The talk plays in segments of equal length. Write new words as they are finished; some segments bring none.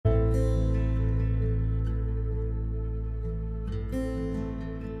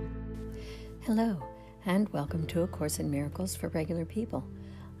Hello, and welcome to A Course in Miracles for Regular People.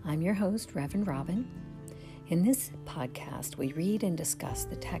 I'm your host, Reverend Robin. In this podcast, we read and discuss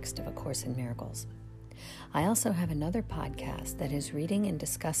the text of A Course in Miracles. I also have another podcast that is reading and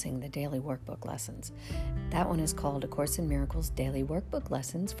discussing the daily workbook lessons. That one is called A Course in Miracles Daily Workbook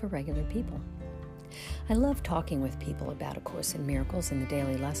Lessons for Regular People. I love talking with people about A Course in Miracles and the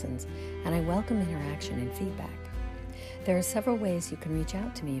daily lessons, and I welcome interaction and feedback. There are several ways you can reach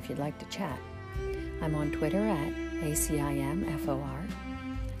out to me if you'd like to chat. I'm on Twitter at ACIMFOR.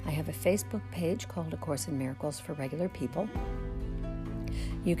 I have a Facebook page called A Course in Miracles for Regular People.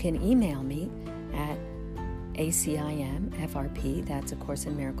 You can email me at ACIMFRP, that's A Course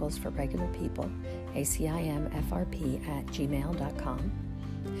in Miracles for Regular People,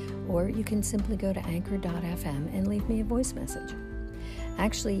 ACIMFRP@gmail.com. Or you can simply go to anchor.fm and leave me a voice message.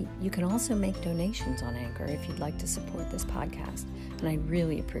 Actually, you can also make donations on Anchor if you'd like to support this podcast, and I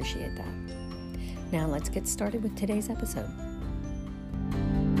really appreciate that. Now let's get started with today's episode.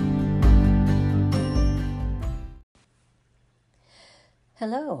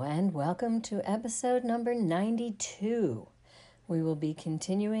 Hello, and welcome to episode number 92. We will be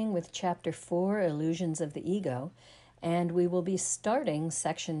continuing with Chapter 4, Illusions of the Ego, and we will be starting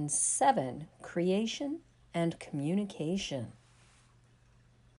Section 7, Creation and Communication.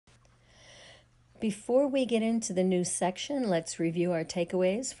 Before we get into the new section, let's review our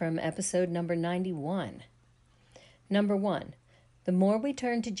takeaways from episode number 91. Number 1, the more we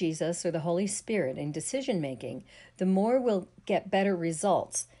turn to Jesus or the Holy Spirit in decision-making, the more we'll get better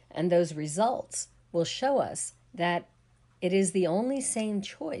results, and those results will show us that it is the only sane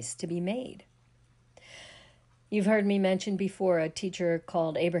choice to be made. You've heard me mention before a teacher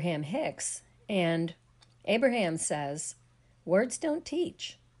called Abraham Hicks, and Abraham says, words don't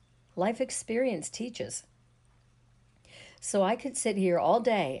teach. Life experience teaches. So I could sit here all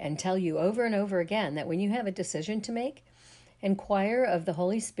day and tell you over and over again that when you have a decision to make, inquire of the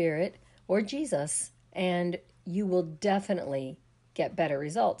Holy Spirit or Jesus, and you will definitely get better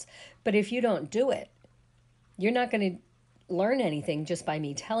results. But if you don't do it, you're not going to learn anything just by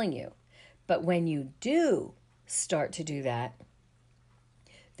me telling you. But when you do start to do that,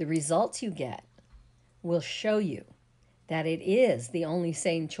 the results you get will show you that it is the only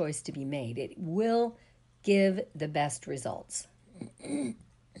sane choice to be made. It will give the best results.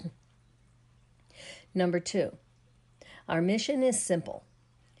 Number 2, our mission is simple: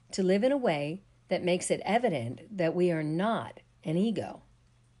 to live in a way that makes it evident that we are not an ego.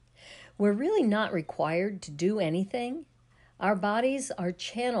 We're really not required to do anything. Our bodies are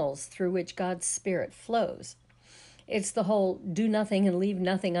channels through which God's Spirit flows. It's the whole do nothing and leave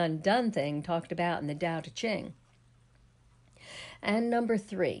nothing undone thing talked about in the Tao Te Ching. And number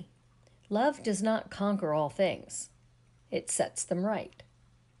 3, love does not conquer all things. It sets them right.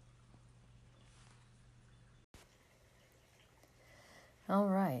 All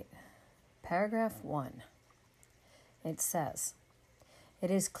right, paragraph 1. It says, it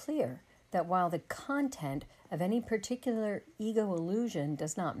is clear that while the content of any particular ego illusion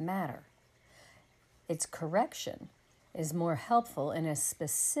does not matter, its correction is more helpful in a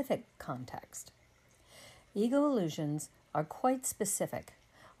specific context. Ego illusions are quite specific,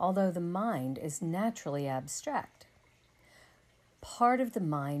 although the mind is naturally abstract. Part of the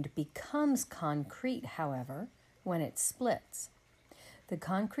mind becomes concrete, however, when it splits. The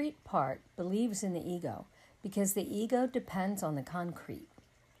concrete part believes in the ego because the ego depends on the concrete.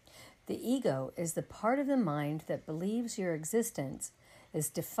 The ego is the part of the mind that believes your existence is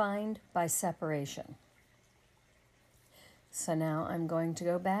defined by separation. So now I'm going to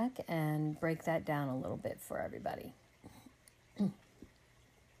go back and break that down a little bit for everybody.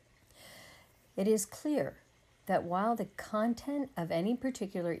 It is clear that while the content of any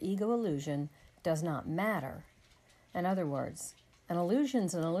particular ego illusion does not matter, in other words, an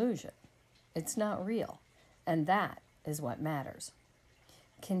illusion's an illusion. It's not real, and that is what matters.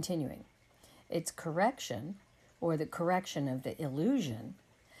 Continuing, its correction, or the correction of the illusion,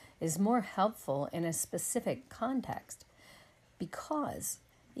 is more helpful in a specific context because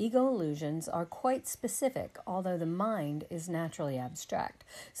ego illusions are quite specific, although the mind is naturally abstract.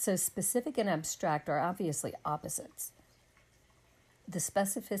 So specific and abstract are obviously opposites. The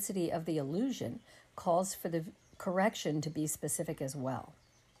specificity of the illusion calls for the correction to be specific as well.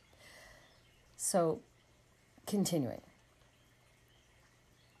 So, continuing.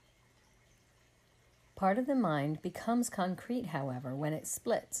 Part of the mind becomes concrete, however, when it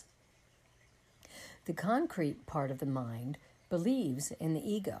splits. The concrete part of the mind believes in the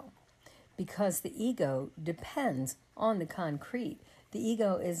ego. Because the ego depends on the concrete, the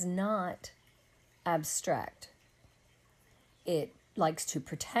ego is not abstract. It likes to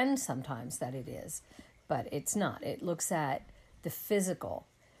pretend sometimes that it is, but it's not. It looks at the physical,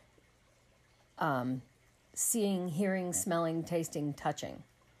 seeing, hearing, smelling, tasting, touching.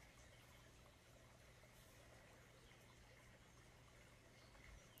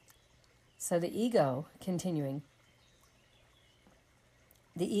 So the ego, continuing,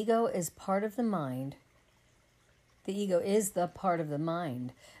 the ego is part of the mind. The ego is the part of the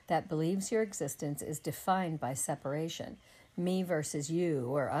mind that believes your existence is defined by separation, me versus you,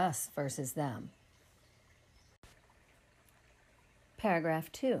 or us versus them.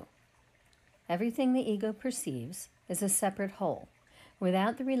 Paragraph 2. Everything the ego perceives is a separate whole,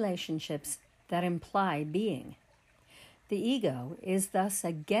 without the relationships that imply being. The ego is thus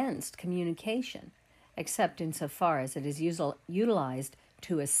against communication, except insofar as it is utilized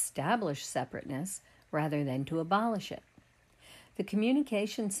to establish separateness rather than to abolish it. The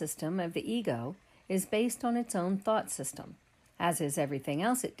communication system of the ego is based on its own thought system, as is everything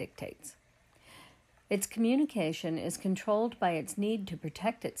else it dictates. Its communication is controlled by its need to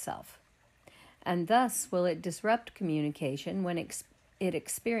protect itself, and thus will it disrupt communication when it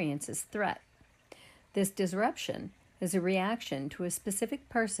experiences threat. This disruption is a reaction to a specific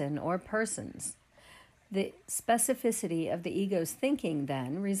person or persons. The specificity of the ego's thinking,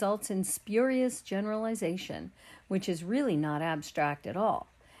 then, results in spurious generalization, which is really not abstract at all.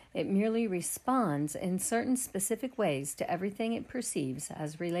 It merely responds in certain specific ways to everything it perceives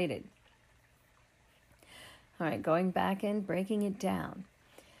as related. All right, going back and breaking it down.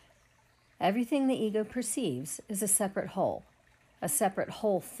 Everything the ego perceives is a separate whole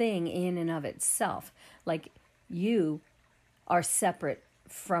thing in and of itself. Like you are separate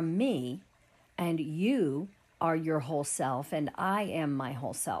from me, and you are your whole self, and I am my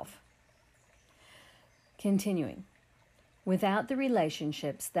whole self. Continuing, without the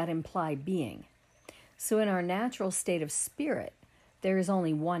relationships that imply being. So in our natural state of spirit, there is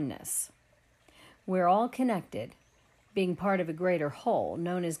only oneness. We're all connected, being part of a greater whole,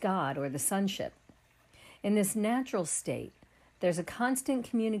 known as God or the sonship. In this natural state, there's a constant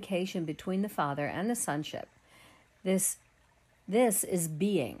communication between the Father and the sonship. This is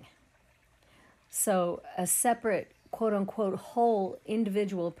being. So a separate, quote-unquote, whole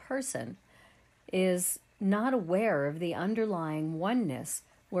individual person is not aware of the underlying oneness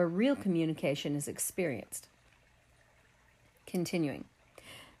where real communication is experienced. Continuing.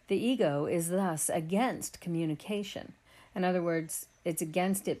 The ego is thus against communication. In other words, it's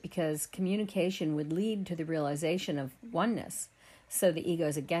against it because communication would lead to the realization of oneness, so the ego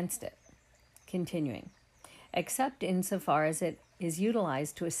is against it. Continuing. Except insofar as it is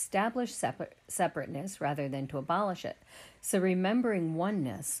utilized to establish separateness rather than to abolish it. So remembering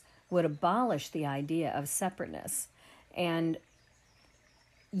oneness would abolish the idea of separateness, and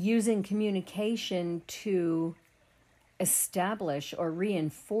using communication to establish or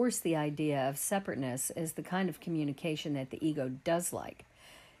reinforce the idea of separateness is the kind of communication that the ego does like.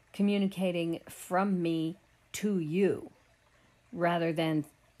 Communicating from me to you rather than,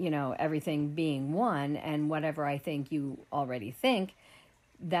 everything being one and whatever I think you already think.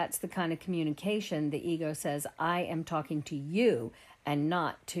 That's the kind of communication the ego says, I am talking to you and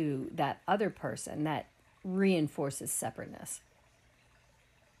not to that other person. That reinforces separateness.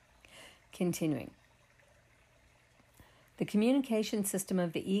 Continuing. The communication system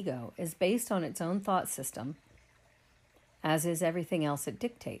of the ego is based on its own thought system, as is everything else it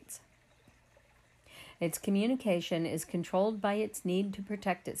dictates. Its communication is controlled by its need to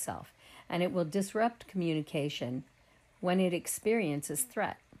protect itself, and it will disrupt communication when it experiences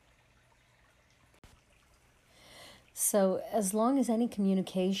threat. So, as long as any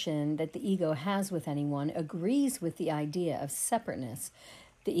communication that the ego has with anyone agrees with the idea of separateness,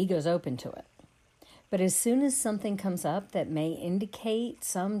 the ego is open to it. But as soon as something comes up that may indicate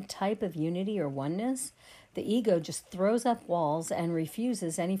some type of unity or oneness, the ego just throws up walls and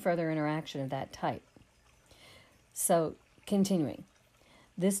refuses any further interaction of that type. So, continuing.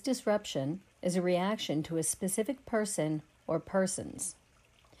 This disruption is a reaction to a specific person or persons.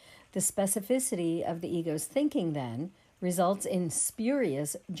 The specificity of the ego's thinking, then, results in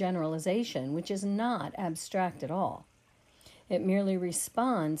spurious generalization, which is not abstract at all. It merely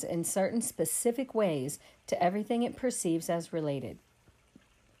responds in certain specific ways to everything it perceives as related.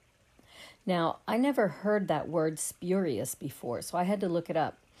 Now, I never heard that word spurious before, so I had to look it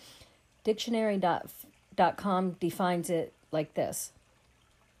up. Dictionary.com defines it like this.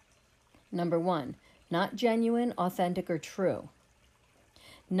 Number 1, not genuine, authentic, or true.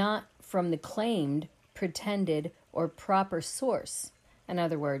 Not from the claimed, pretended, or proper source. In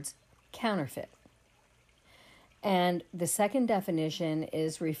other words, counterfeit. And the second definition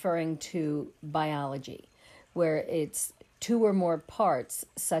is referring to biology, where it's two or more parts,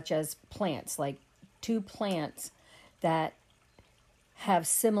 such as plants, like two plants that have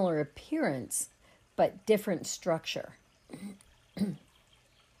similar appearance but different structure.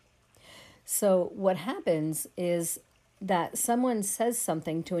 So what happens is that someone says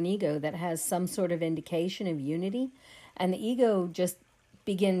something to an ego that has some sort of indication of unity, and the ego just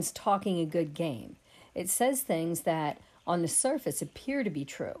begins talking a good game. It says things that on the surface appear to be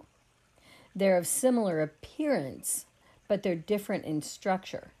true. They're of similar appearance, but they're different in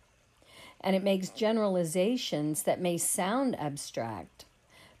structure. And it makes generalizations that may sound abstract,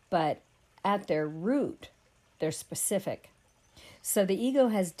 but at their root, they're specific. So the ego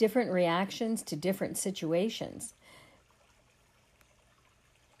has different reactions to different situations.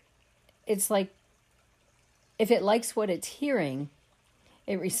 It's like if it likes what it's hearing,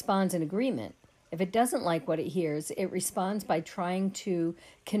 it responds in agreement. If it doesn't like what it hears, it responds by trying to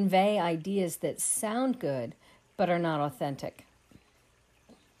convey ideas that sound good but are not authentic.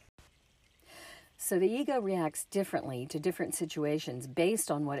 So the ego reacts differently to different situations based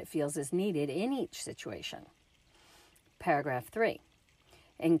on what it feels is needed in each situation. Paragraph 3.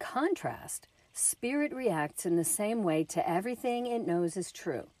 In contrast, spirit reacts in the same way to everything it knows is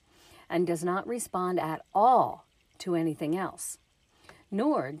true and does not respond at all to anything else,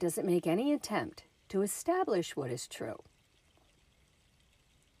 nor does it make any attempt to establish what is true.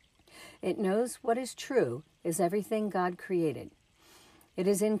 It knows what is true is everything God created. It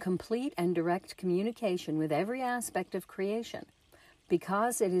is in complete and direct communication with every aspect of creation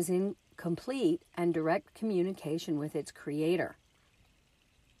because it is in complete and direct communication with its Creator.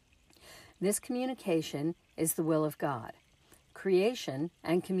 This communication is the will of God. Creation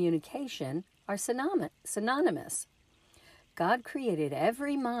and communication are synonymous. God created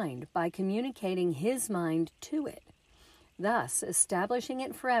every mind by communicating His mind to it, thus establishing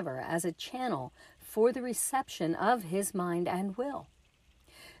it forever as a channel for the reception of His mind and will.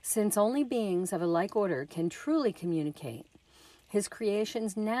 Since only beings of a like order can truly communicate, His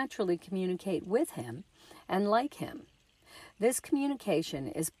creations naturally communicate with Him and like Him. This communication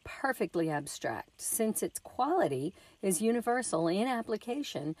is perfectly abstract, since its quality is universal in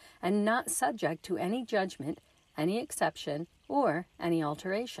application and not subject to any judgment, any exception, or any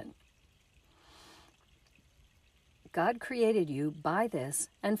alteration. God created you by this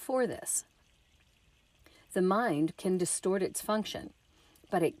and for this. The mind can distort its function,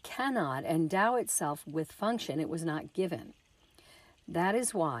 but it cannot endow itself with function it was not given. That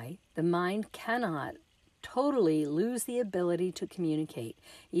is why the mind cannot totally lose the ability to communicate,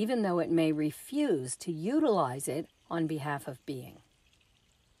 even though it may refuse to utilize it on behalf of being.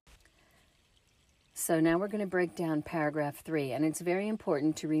 So now we're going to break down paragraph 3, and it's very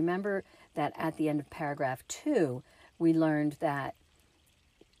important to remember that at the end of paragraph 2, we learned that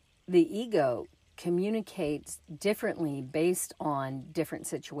the ego communicates differently based on different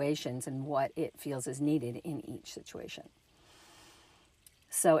situations and what it feels is needed in each situation.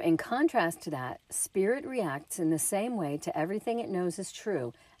 So in contrast to that, spirit reacts in the same way to everything it knows is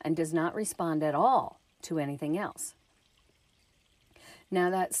true and does not respond at all to anything else. Now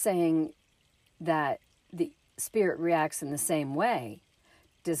that's saying that the spirit reacts in the same way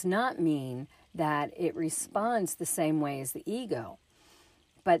does not mean that it responds the same way as the ego,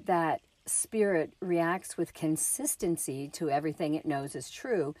 but that spirit reacts with consistency to everything it knows is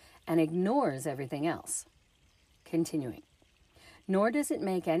true and ignores everything else. Continuing. Nor does it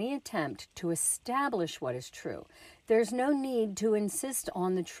make any attempt to establish what is true. There's no need to insist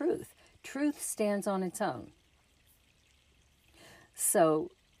on the truth. Truth stands on its own.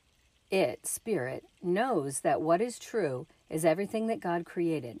 So it, spirit, knows that what is true is everything that God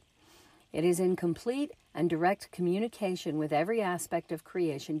created. It is in complete and direct communication with every aspect of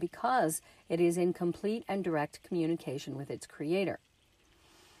creation because it is in complete and direct communication with its Creator.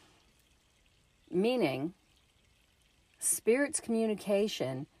 Meaning, Spirit's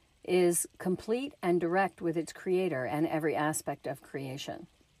communication is complete and direct with its Creator and every aspect of creation.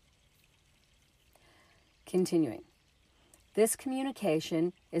 Continuing. This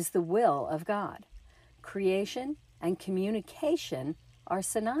communication is the will of God. Creation and communication are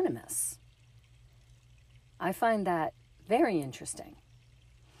synonymous. I find that very interesting.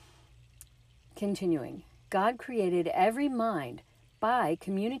 Continuing. God created every mind by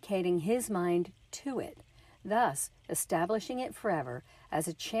communicating His mind to it, thus establishing it forever as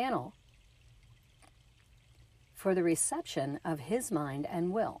a channel for the reception of His mind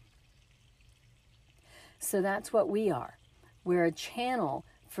and will. So that's what we are. We're a channel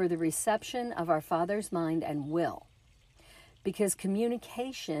for the reception of our Father's mind and will, because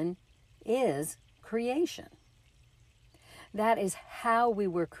communication is creation. That is how we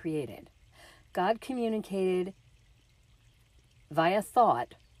were created. God communicated via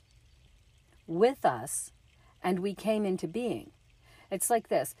thought with us, and we came into being. It's like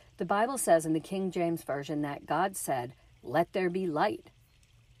this. The Bible says in the King James Version that God said, "Let there be light."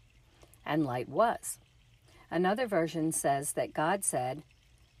 And light was. Another version says that God said,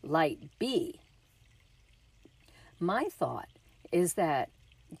 "Light be." My thought is that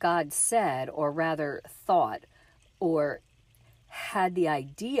God said, or rather thought, or had the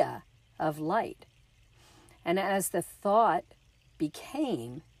idea of light. And as the thought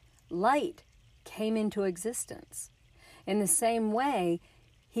became, light came into existence. In the same way,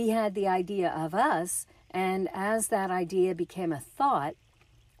 he had the idea of us, and as that idea became a thought,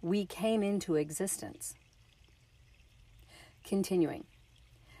 we came into existence. Continuing.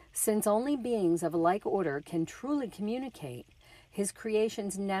 Since only beings of a like order can truly communicate, his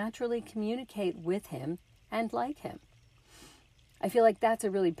creations naturally communicate with him and like him. I feel like that's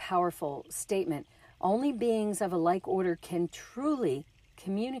a really powerful statement. Only beings of a like order can truly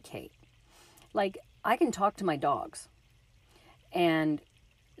communicate. Like, I can talk to my dogs, and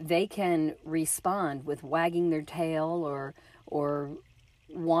they can respond with wagging their tail or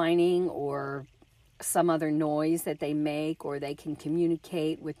whining or some other noise that they make, or they can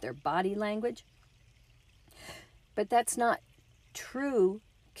communicate with their body language. But that's not true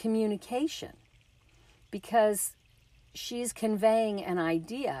communication, because she's conveying an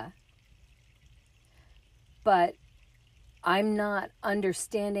idea, but I'm not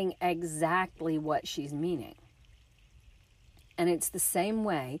understanding exactly what she's meaning. And it's the same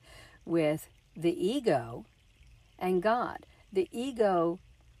way with the ego and God. The ego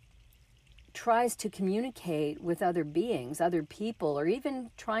tries to communicate with other beings, other people, or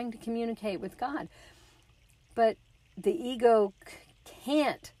even trying to communicate with God. But the ego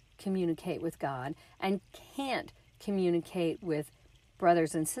can't communicate with God and can't communicate with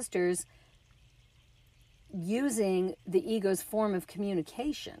brothers and sisters using the ego's form of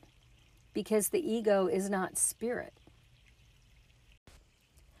communication, because the ego is not spirit.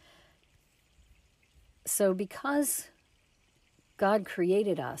 So because God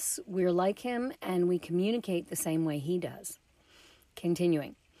created us, we're like him and we communicate the same way he does.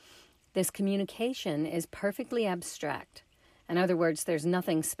 Continuing. This communication is perfectly abstract. In other words, there's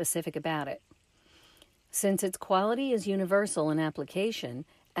nothing specific about it. Since its quality is universal in application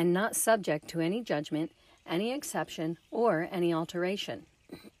and not subject to any judgment, any exception, or any alteration.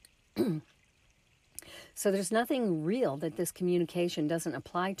 So there's nothing real that this communication doesn't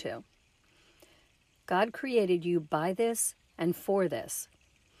apply to. God created you by this and for this.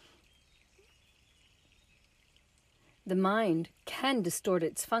 The mind can distort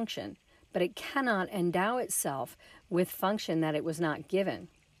its function, but it cannot endow itself with function that it was not given.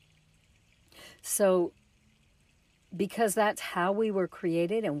 So, because that's how we were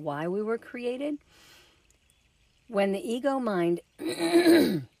created and why we were created, when the ego mind,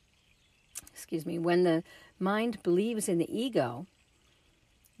 when the mind believes in the ego,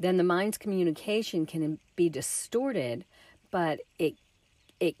 then the mind's communication can be distorted, but it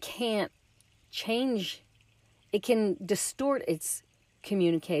can't change. It can distort its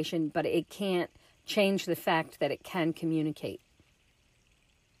communication, but it can't change the fact that it can communicate.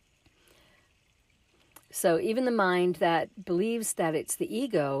 So even the mind that believes that it's the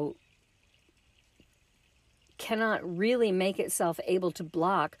ego cannot really make itself able to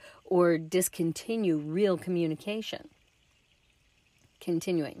block or discontinue real communication.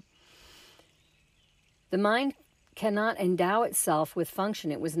 Continuing. The mind cannot endow itself with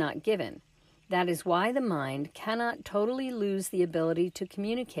function it was not given. That is why the mind cannot totally lose the ability to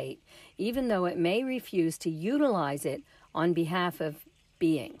communicate, even though it may refuse to utilize it on behalf of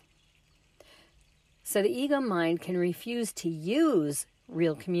being. So the ego mind can refuse to use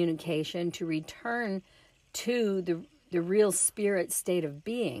real communication to return to the real spirit state of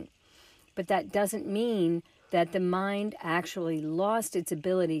being. But that doesn't mean that the mind actually lost its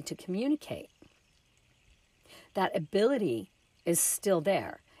ability to communicate. That ability is still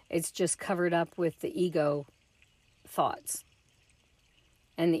there. It's just covered up with the ego thoughts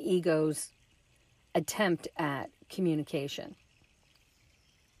and the ego's attempt at communication.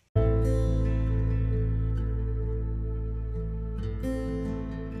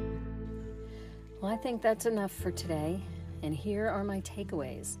 Well, I think that's enough for today, and here are my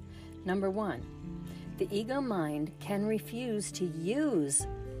takeaways. Number 1, the ego mind can refuse to use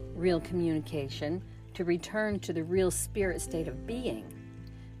real communication to return to the real spirit state of being,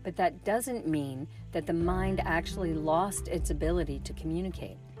 but that doesn't mean that the mind actually lost its ability to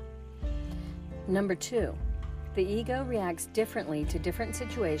communicate. Number 2, the ego reacts differently to different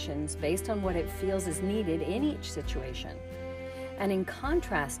situations based on what it feels is needed in each situation. And in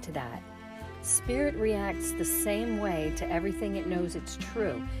contrast to that, Spirit reacts the same way to everything it knows it's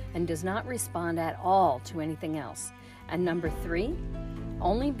true and does not respond at all to anything else. And number 3,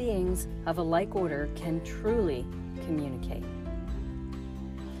 only beings of a like order can truly communicate.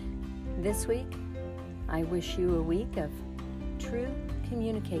 This week, I wish you a week of true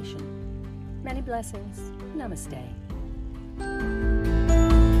communication. Many blessings. Namaste.